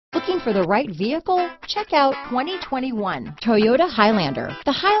Looking for the right vehicle? Check out 2021 Toyota Highlander.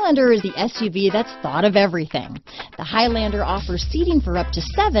 The Highlander is the SUV that's thought of everything. The Highlander offers seating for up to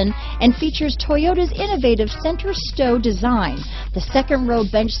 7 and features Toyota's innovative center stow design. The second row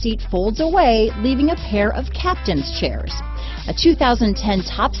bench seat folds away, leaving a pair of captain's chairs. A 2010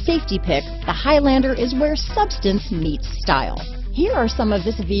 top safety pick, the Highlander is where substance meets style. Here are some of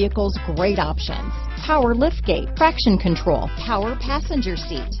this vehicle's great options: power liftgate, traction control, power passenger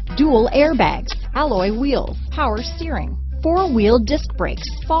seat, dual airbags, alloy wheels, power steering, 4-wheel disc brakes,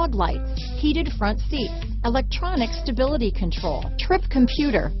 fog lights, heated front seats, electronic stability control, trip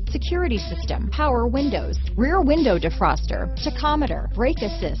computer, security system, power windows, rear window defroster, tachometer, brake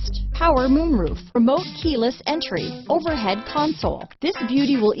assist, power moonroof, remote keyless entry, overhead console. This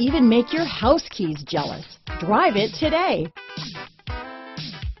beauty will even make your house keys jealous. Drive it today.